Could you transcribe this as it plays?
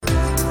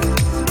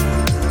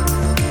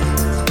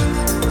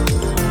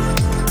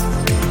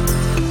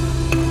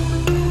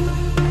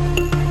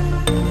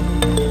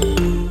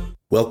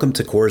Welcome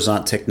to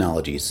Coruzant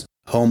Technologies,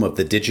 home of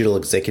the Digital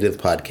Executive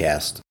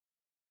Podcast.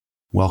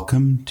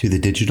 Welcome to the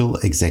Digital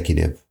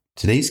Executive.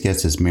 Today's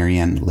guest is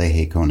Marianne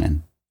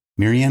Lehikoinen.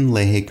 Marianne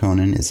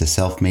Lehikoinen is a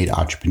self-made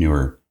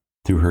entrepreneur.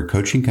 Through her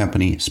coaching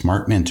company,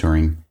 Smart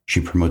Mentoring, she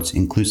promotes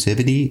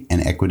inclusivity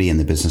and equity in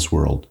the business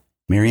world.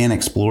 Marianne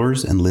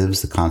explores and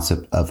lives the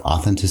concept of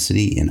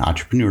authenticity in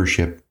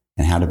entrepreneurship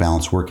and how to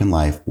balance work and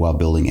life while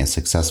building a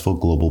successful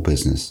global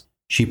business.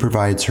 She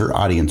provides her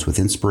audience with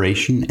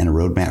inspiration and a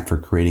roadmap for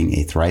creating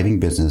a thriving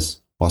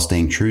business while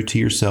staying true to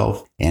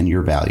yourself and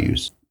your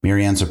values.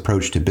 Marianne's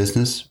approach to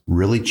business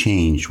really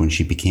changed when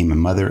she became a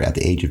mother at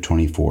the age of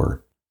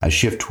 24. A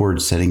shift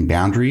towards setting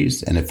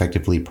boundaries and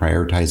effectively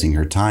prioritizing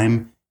her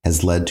time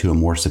has led to a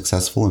more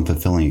successful and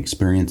fulfilling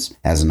experience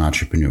as an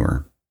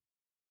entrepreneur.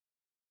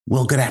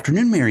 Well, good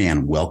afternoon,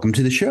 Marianne. Welcome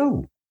to the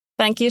show.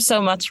 Thank you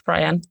so much,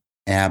 Brian.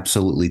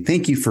 Absolutely.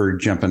 Thank you for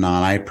jumping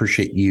on. I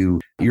appreciate you.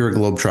 You're a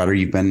globetrotter.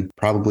 You've been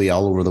probably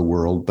all over the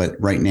world, but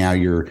right now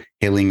you're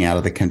hailing out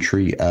of the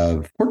country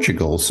of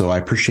Portugal. So I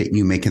appreciate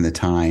you making the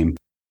time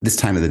this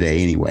time of the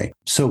day anyway.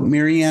 So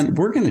Marianne,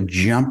 we're going to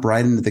jump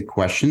right into the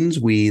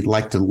questions. We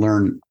like to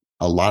learn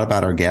a lot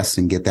about our guests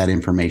and get that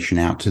information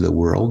out to the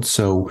world.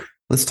 So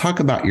let's talk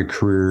about your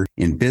career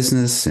in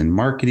business and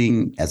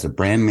marketing as a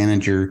brand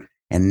manager.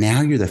 And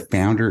now you're the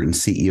founder and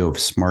CEO of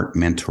Smart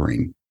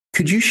Mentoring.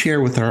 Could you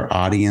share with our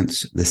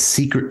audience the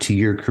secret to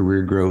your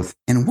career growth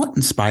and what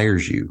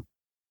inspires you?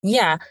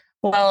 Yeah,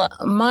 well,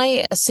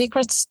 my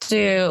secrets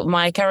to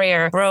my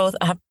career growth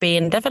have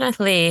been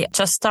definitely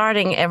just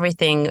starting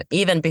everything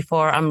even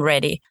before I'm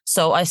ready.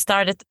 So I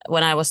started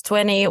when I was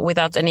 20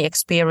 without any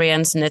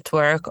experience,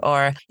 network,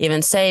 or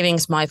even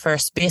savings, my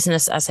first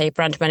business as a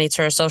brand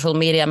manager, social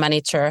media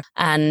manager.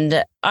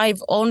 And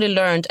I've only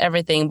learned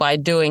everything by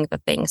doing the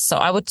things. So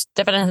I would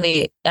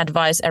definitely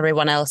advise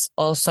everyone else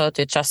also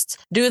to just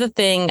do the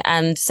thing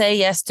and say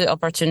yes to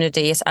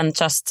opportunities and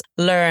just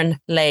learn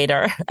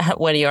later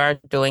when you are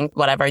doing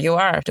whatever you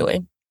are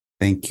doing.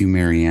 Thank you,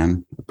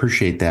 Marianne.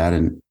 Appreciate that.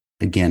 And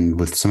again,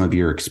 with some of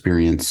your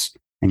experience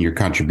and your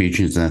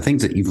contributions and the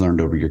things that you've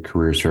learned over your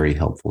career is very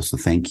helpful. So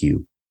thank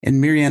you.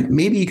 And Marianne,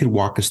 maybe you could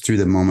walk us through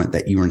the moment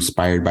that you were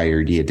inspired by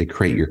your idea to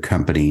create your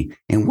company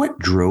and what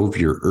drove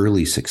your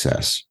early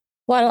success.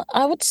 Well,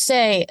 I would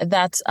say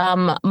that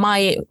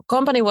my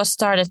company was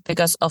started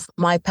because of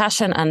my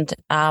passion and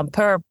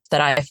purpose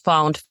that I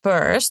found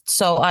first.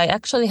 So I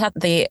actually had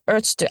the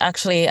urge to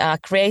actually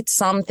create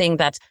something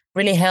that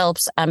really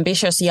helps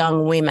ambitious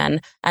young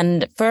women.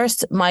 And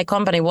first, my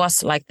company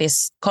was like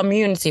this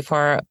community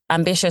for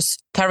ambitious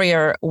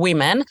career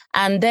women.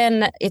 And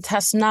then it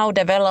has now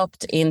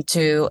developed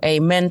into a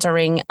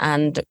mentoring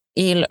and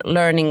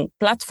e-learning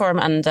platform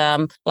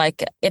and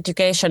like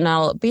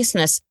educational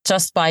business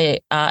just by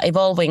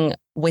evolving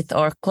with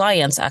our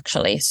clients,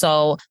 actually.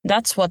 So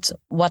that's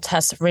what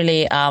has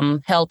really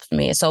helped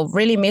me. So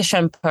really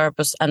mission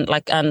purpose and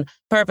like a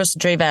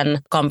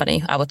purpose-driven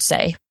company, I would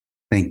say.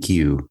 Thank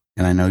you.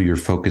 And I know your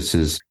focus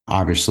is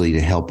obviously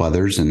to help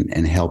others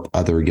and help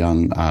other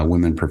young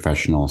women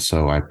professionals.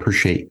 So I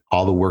appreciate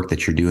all the work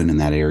that you're doing in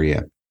that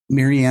area.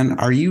 Marianne,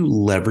 are you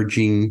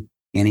leveraging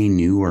any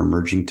new or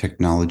emerging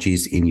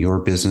technologies in your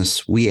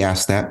business? We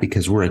ask that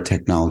because we're a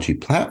technology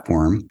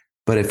platform.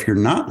 But if you're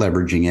not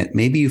leveraging it,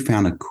 maybe you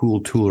found a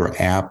cool tool or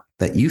app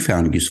that you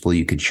found useful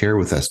you could share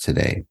with us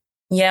today.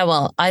 Yeah,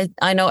 well,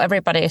 I know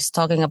everybody is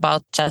talking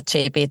about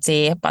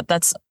ChatGPT, but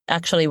that's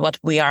actually what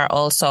we are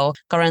also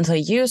currently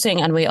using.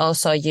 And we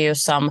also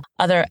use some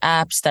other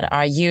apps that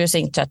are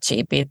using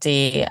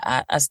ChatGPT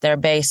as their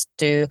base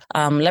to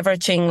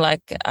leveraging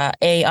like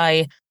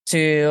AI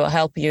to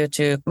help you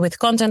with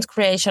content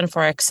creation,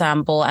 for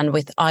example, and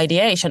with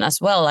ideation as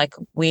well. Like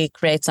we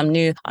create some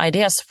new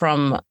ideas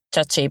from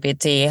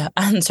ChatGPT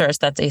answers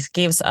that it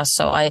gives us.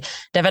 So I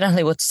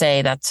definitely would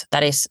say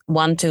that is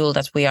one tool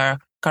that we are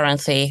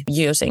currently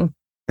using.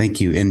 Thank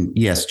you. And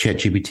yes,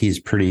 ChatGPT is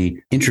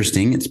pretty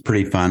interesting. It's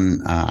pretty fun.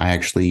 I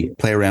actually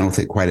play around with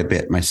it quite a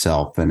bit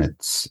myself, and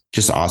it's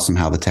just awesome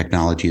how the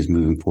technology is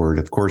moving forward.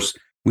 Of course,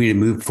 we need to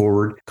move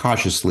forward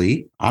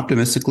cautiously,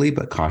 optimistically,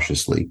 but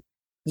cautiously.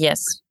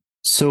 Yes.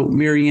 So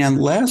Marianne,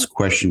 last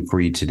question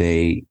for you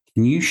today.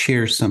 Can you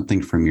share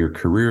something from your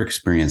career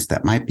experience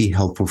that might be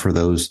helpful for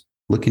those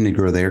looking to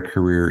grow their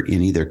career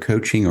in either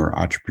coaching or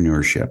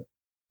entrepreneurship?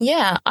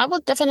 Yeah, I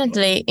would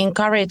definitely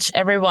encourage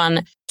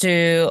everyone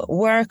to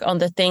work on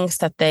the things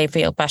that they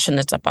feel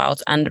passionate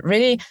about and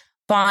really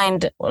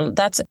find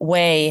that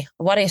way,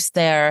 what is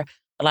their,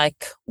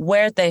 like,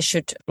 where they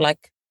should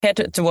like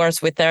head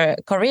towards with their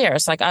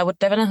careers. Like I would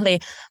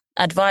definitely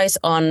advise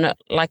on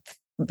like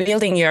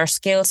building your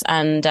skills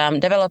and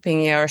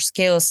developing your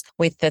skills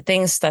with the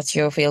things that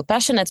you feel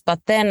passionate, but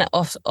then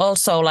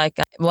also like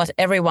what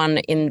everyone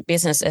in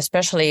business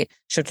especially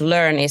should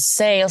learn is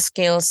sales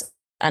skills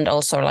and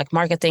also like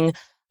marketing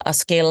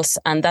skills.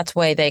 And that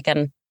way they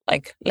can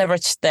like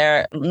leverage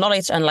their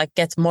knowledge and like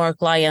get more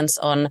clients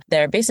on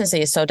their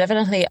businesses. So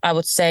definitely I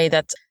would say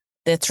that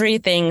the three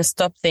things,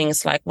 top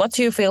things, like what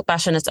you feel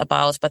passionate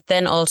about, but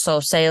then also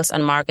sales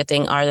and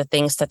marketing are the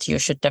things that you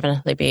should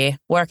definitely be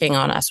working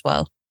on as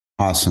well.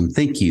 Awesome.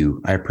 Thank you.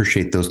 I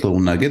appreciate those little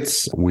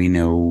nuggets. We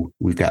know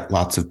we've got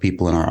lots of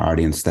people in our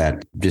audience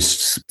that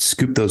just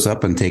scoop those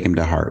up and take them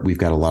to heart. We've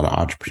got a lot of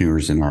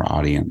entrepreneurs in our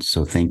audience.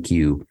 So thank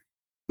you.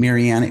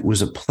 Marianne, it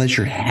was a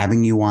pleasure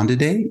having you on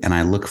today, and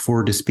I look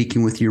forward to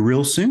speaking with you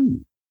real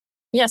soon.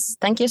 Yes,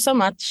 thank you so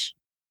much.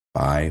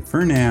 Bye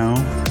for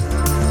now.